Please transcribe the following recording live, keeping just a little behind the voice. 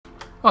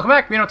Welcome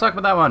back. We don't talk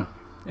about that one.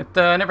 It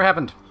never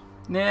happened.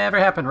 Never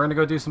happened. We're gonna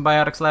go do some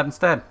Biotics Lab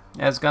instead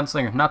as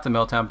Gunslinger, not the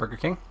Milltown Burger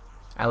King.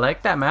 I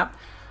like that map.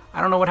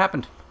 I don't know what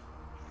happened.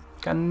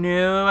 Got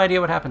no idea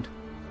what happened.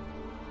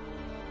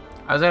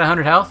 I was at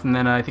 100 health, and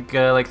then I think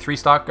like three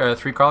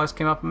crawlers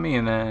came up on me,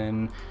 and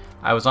then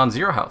I was on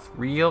 0 health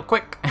real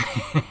quick.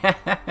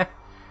 I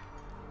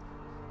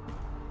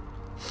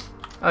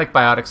like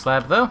Biotics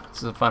Lab though. This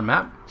is a fun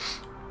map.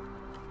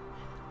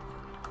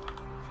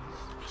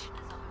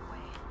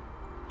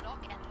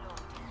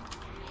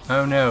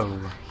 Oh no.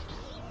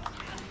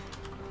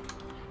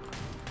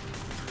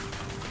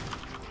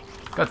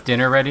 Got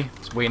dinner ready.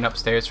 It's waiting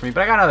upstairs for me.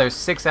 But I got another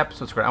 6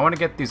 episodes. I want to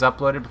get these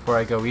uploaded before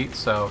I go eat,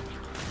 so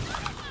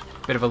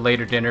bit of a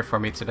later dinner for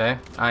me today.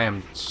 I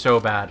am so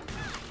bad.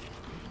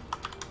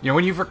 You know,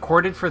 when you've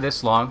recorded for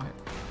this long,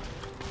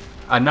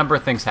 a number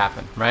of things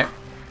happen, right?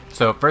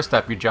 So first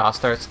up, your jaw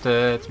starts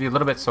to be a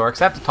little bit sore,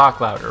 because I have to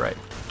talk louder, right?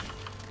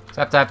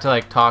 So I have to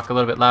like talk a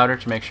little bit louder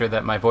to make sure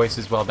that my voice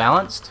is well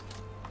balanced.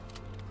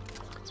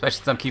 Especially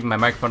since I'm keeping my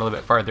microphone a little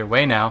bit farther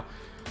away now.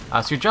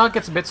 So your jaw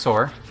gets a bit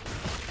sore.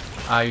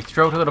 Your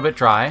throat a little bit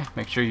dry.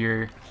 Make sure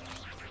you're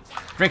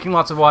drinking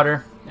lots of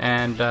water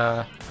and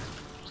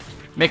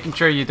making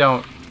sure you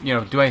don't,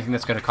 do anything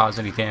that's going to cause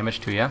any damage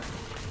to you.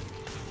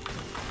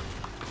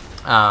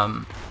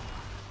 But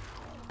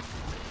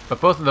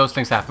both of those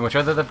things happen, which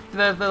are the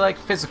like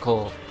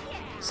physical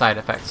side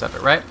effects of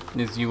it, right?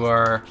 Is you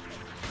are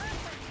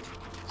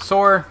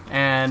sore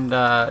and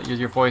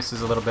your voice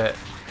is a little bit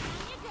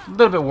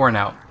worn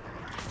out.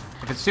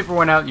 If it's super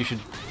worn out, you should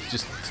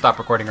just stop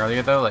recording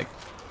earlier though. Like,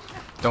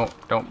 don't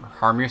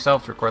harm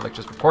yourself.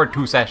 Just record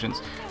 2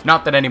 sessions.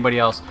 Not that anybody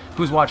else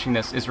who's watching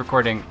this is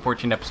recording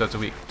 14 episodes a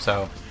week.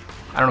 So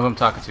I don't know who I'm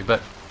talking to,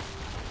 but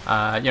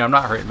I'm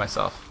not hurting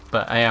myself,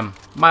 but I am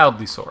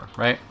mildly sore,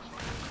 right?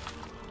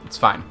 It's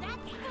fine.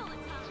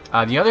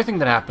 The other thing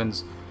that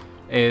happens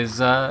is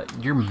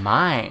your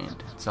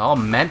mind. It's all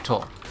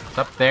mental. It's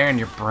up there in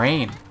your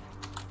brain.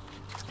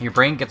 Your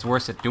brain gets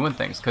worse at doing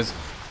things because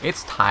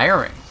it's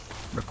tiring.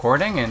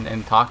 Recording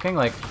and talking,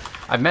 like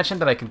I've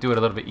mentioned that I can do it a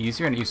little bit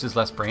easier and it uses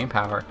less brain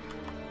power,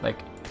 like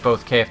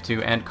both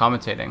KF2 and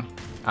commentating.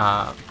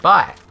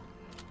 But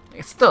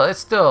it's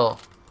still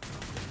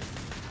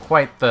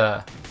quite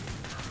the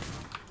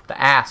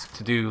ask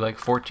to do like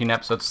 14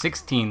 episodes,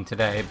 16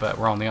 today, but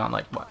we're only on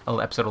like what,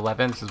 episode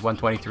 11. This is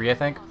 123, I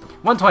think.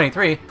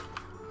 123.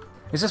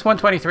 Is this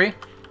 123?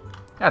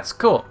 That's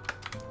cool.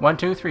 1,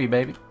 2, 3,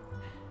 baby.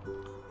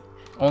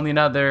 Only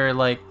another,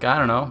 like, I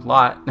don't know,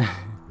 lot.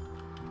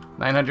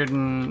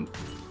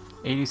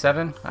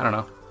 987? I don't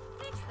know.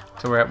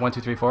 So we're at 1,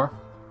 2, 3, 4.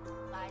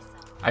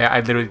 I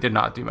literally did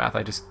not do math.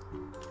 I just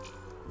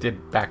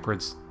did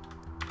backwards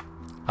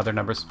other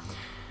numbers.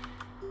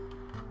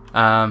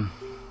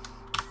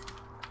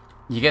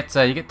 You get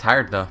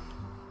tired though.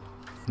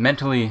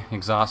 Mentally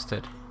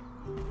exhausted.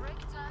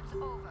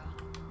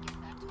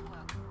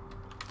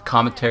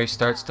 Commentary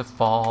starts to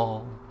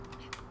fall.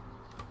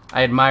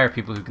 I admire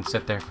people who can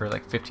sit there for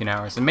like 15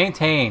 hours and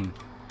maintain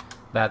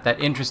that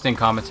interesting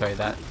commentary.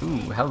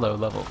 Ooh, hello,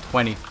 level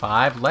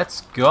 25.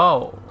 Let's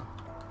go.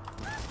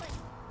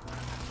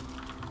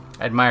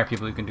 I admire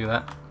people who can do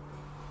that.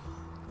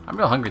 I'm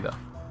real hungry though,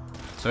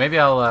 so maybe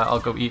I'll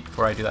go eat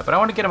before I do that. But I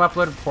want to get them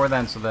uploaded before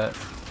then, so that,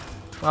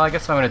 well, I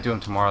guess I'm gonna do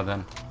them tomorrow.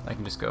 Then I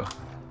can just go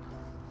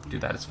do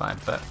that. It's fine,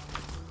 but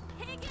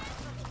I'd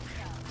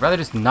rather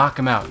just knock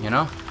them out,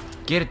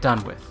 get it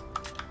done with.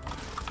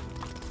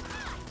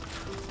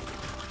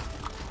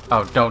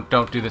 Oh,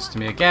 don't do this to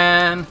me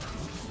again.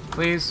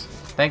 Please.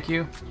 Thank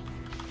you.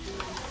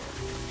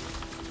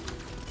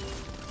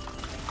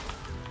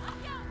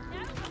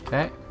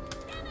 Okay.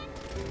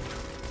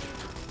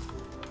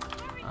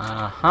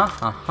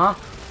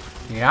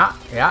 Yeah.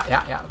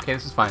 Okay,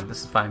 this is fine.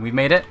 This is fine. We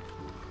made it.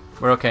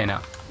 We're okay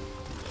now.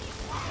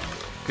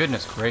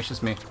 Goodness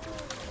gracious me.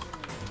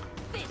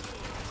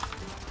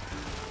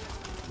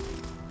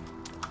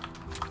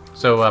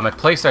 So my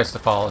play starts to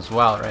fall as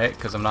well, right?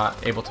 Because I'm not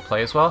able to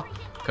play as well.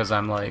 Because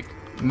I'm like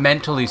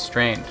mentally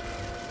strained.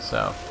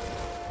 So,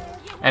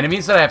 and it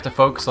means that I have to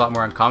focus a lot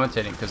more on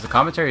commentating, because the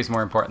commentary is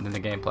more important than the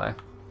gameplay.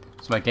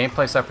 So my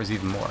gameplay suffers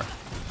even more.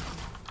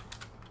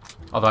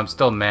 Although I'm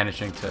still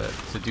managing to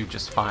do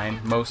just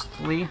fine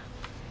mostly.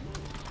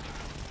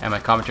 And my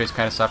commentary is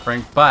kind of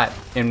suffering, but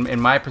in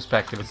my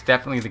perspective, it's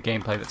definitely the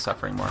gameplay that's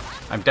suffering more.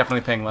 I'm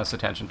definitely paying less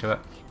attention to it.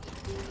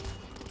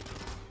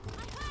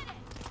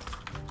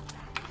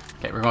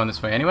 Okay, we're going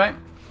this way anyway.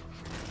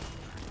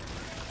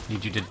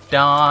 Need you to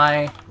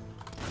die.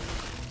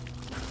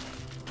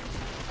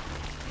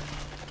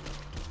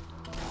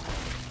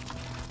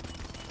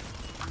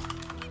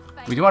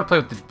 We do want to play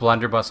with the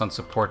blunderbuss on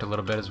support a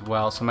little bit as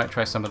well, so I might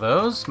try some of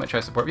those. Might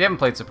try support. We haven't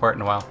played support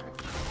in a while.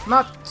 I'm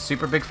not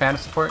super big fan of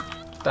support.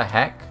 What the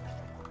heck?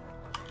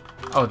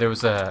 Oh, there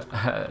was a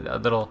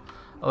little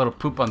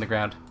poop on the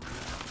ground.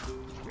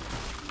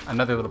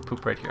 Another little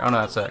poop right here. Oh no,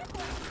 that's a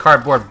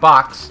cardboard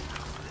box.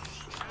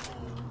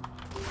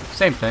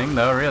 Same thing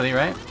though, really,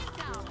 right?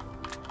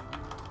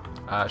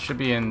 Should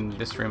be in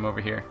this room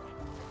over here.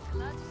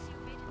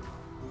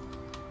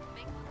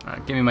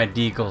 Alright, give me my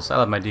deagles. I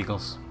love my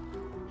deagles.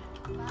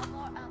 I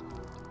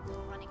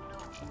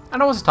don't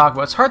know what to talk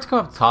about. It's hard to come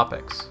up with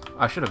topics.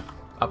 I should have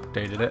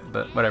updated it,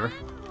 but whatever.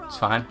 It's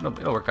fine.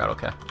 It'll work out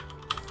okay.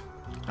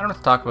 I don't know what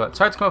to talk about. It's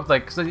hard to come up with,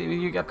 like, because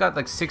I've got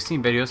like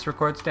 16 videos to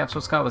record today. I'm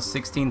supposed to come up with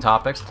 16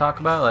 topics to talk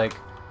about. Like,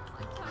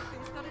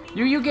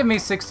 you give me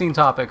 16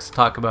 topics to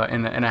talk about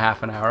in a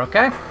half an hour,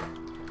 okay?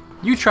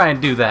 You try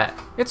and do that.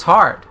 It's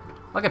hard.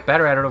 I'll get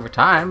better at it over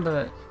time,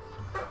 but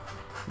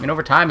I mean,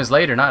 over time is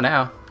later, not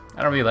now.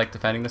 I don't really like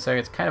defending this area.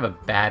 It's kind of a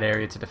bad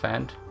area to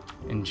defend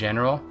in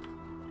general.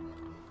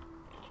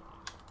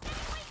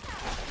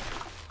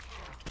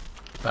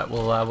 But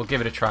we'll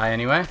give it a try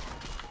anyway,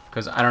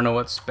 because I don't know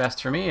what's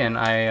best for me, and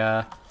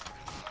I'm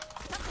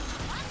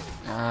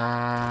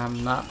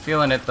not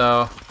feeling it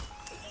though.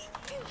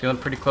 Feeling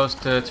pretty close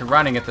to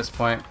running at this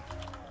point.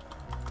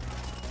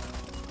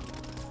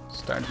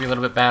 Starting to be a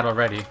little bit bad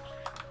already.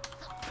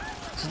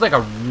 This is like a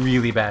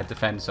really bad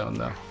defense zone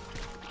though.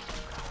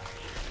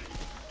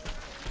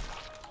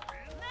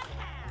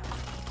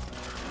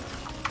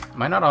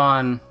 Am I not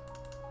on?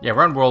 Yeah,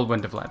 we're on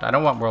Whirlwind of Lead. I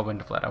don't want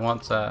Whirlwind of Lead. I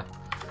want that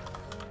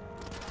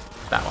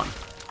one.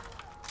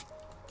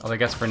 Although I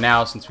guess for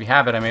now, since we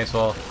have it, I may as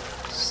well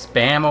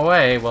spam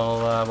away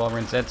while we're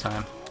in Z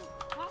time.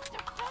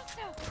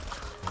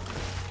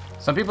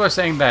 Some people are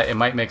saying that it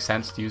might make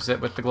sense to use it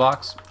with the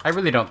Glocks. I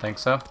really don't think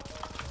so.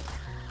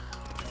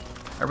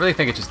 I really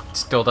think it just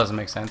still doesn't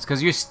make sense,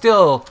 because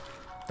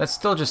that's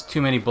still just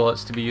too many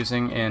bullets to be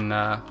using in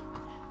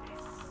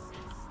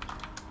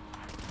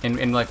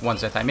like one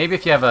Z time. Maybe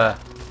if you have a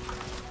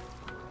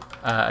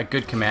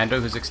good commando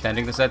who's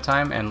extending the Z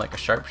time and like a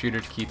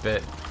sharpshooter to keep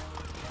it,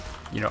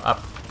 you know,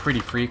 up pretty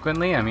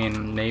frequently. I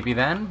mean, maybe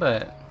then,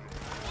 but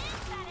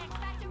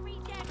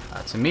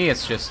to me,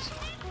 it's just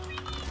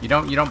you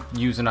don't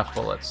use enough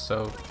bullets.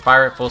 So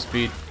fire at full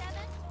speed,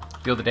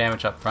 deal the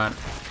damage up front,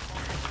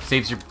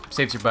 saves your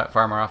butt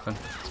far more often.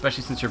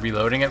 Especially since you're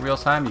reloading at real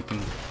time, you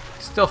can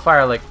still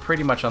fire like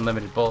pretty much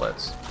unlimited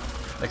bullets.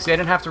 Like, see, I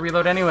didn't have to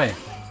reload anyway.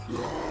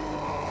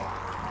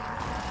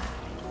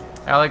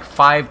 I got like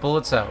 5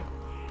 bullets out.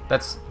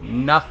 That's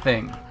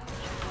nothing.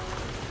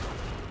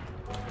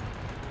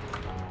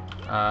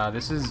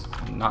 This is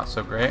not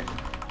so great.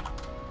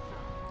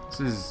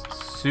 This is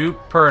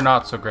super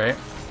not so great.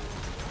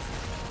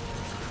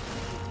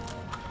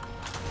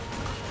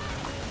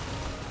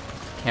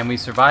 Can we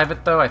survive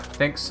it though? I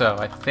think so.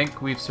 I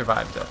think we've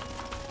survived it.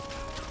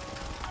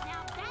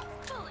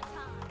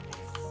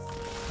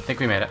 I think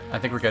we made it. I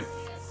think we're good.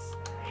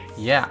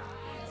 Yeah.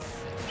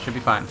 Should be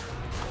fine.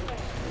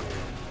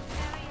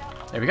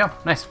 There we go.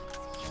 Nice.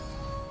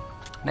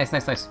 Nice,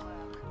 nice, nice.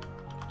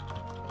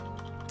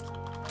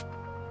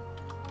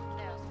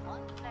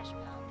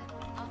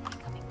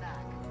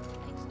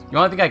 The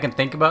only thing I can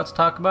think about to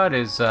talk about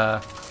is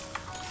this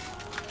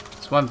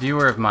one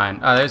viewer of mine.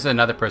 There's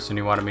another person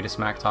who wanted me to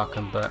smack talk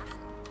him, but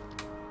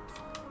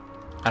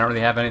I don't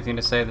really have anything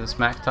to say to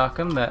smack talk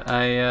him that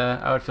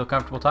I would feel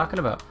comfortable talking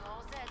about.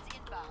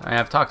 I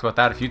have talked about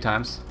that a few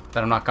times,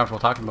 that I'm not comfortable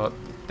talking about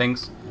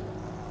things.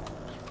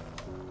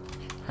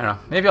 I don't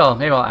know. Maybe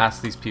I'll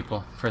ask these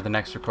people for the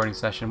next recording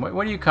session.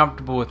 What are you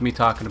comfortable with me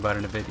talking about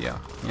in a video?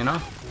 You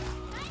know?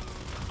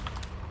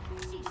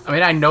 I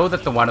mean, I know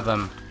that the one of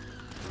them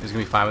is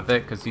gonna be fine with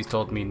it, because he's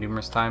told me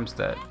numerous times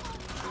that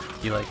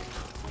he like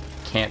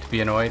can't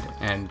be annoyed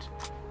and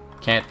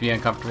can't be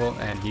uncomfortable,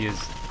 and he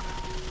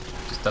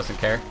just doesn't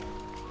care.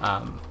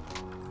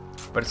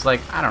 But it's like,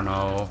 I don't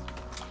know.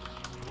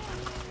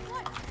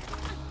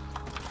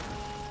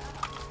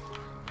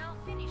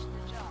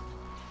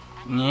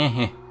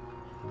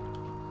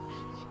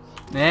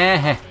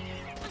 Yeah.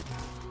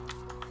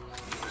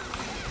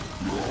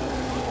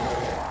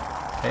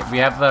 Okay, we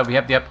have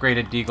the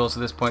upgraded deagles at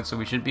this point, so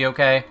we should be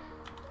okay.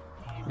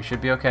 We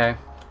should be okay.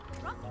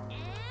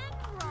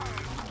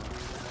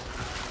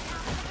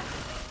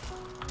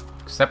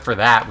 Except for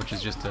that, which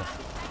is just an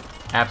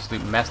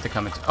absolute mess to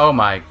come into. Oh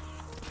my.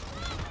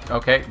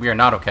 Okay, we are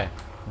not okay.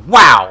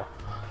 Wow!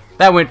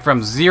 That went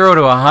from 0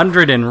 to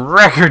 100 in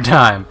record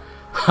time.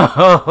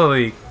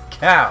 Holy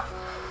cow.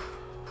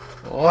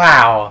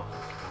 Wow.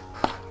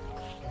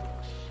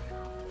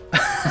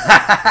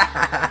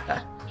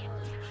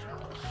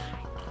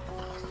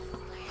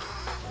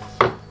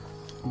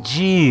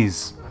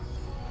 Jeez.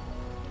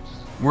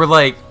 We're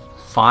like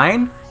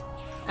fine,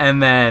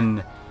 and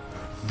then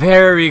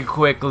very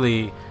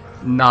quickly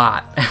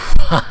not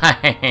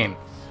fine.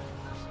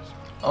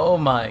 Oh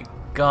my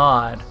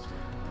god.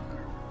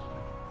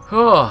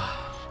 Oh.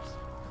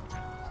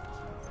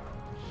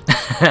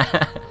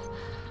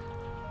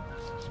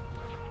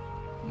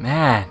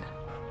 Man.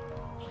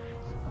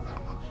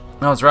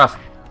 That was rough.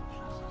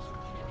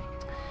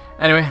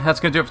 Anyway, that's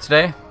going to do it for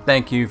today.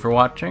 Thank you for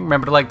watching.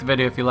 Remember to like the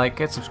video if you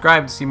like it,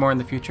 subscribe to see more in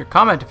the future,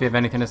 comment if you have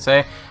anything to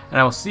say, and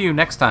I will see you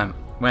next time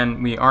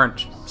when we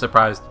aren't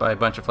surprised by a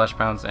bunch of flesh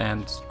pounds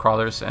and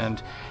crawlers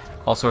and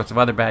all sorts of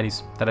other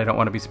baddies that I don't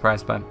want to be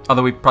surprised by.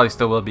 Although we probably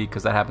still will be,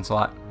 because that happens a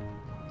lot.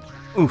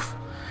 Oof.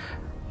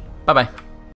 Bye-bye.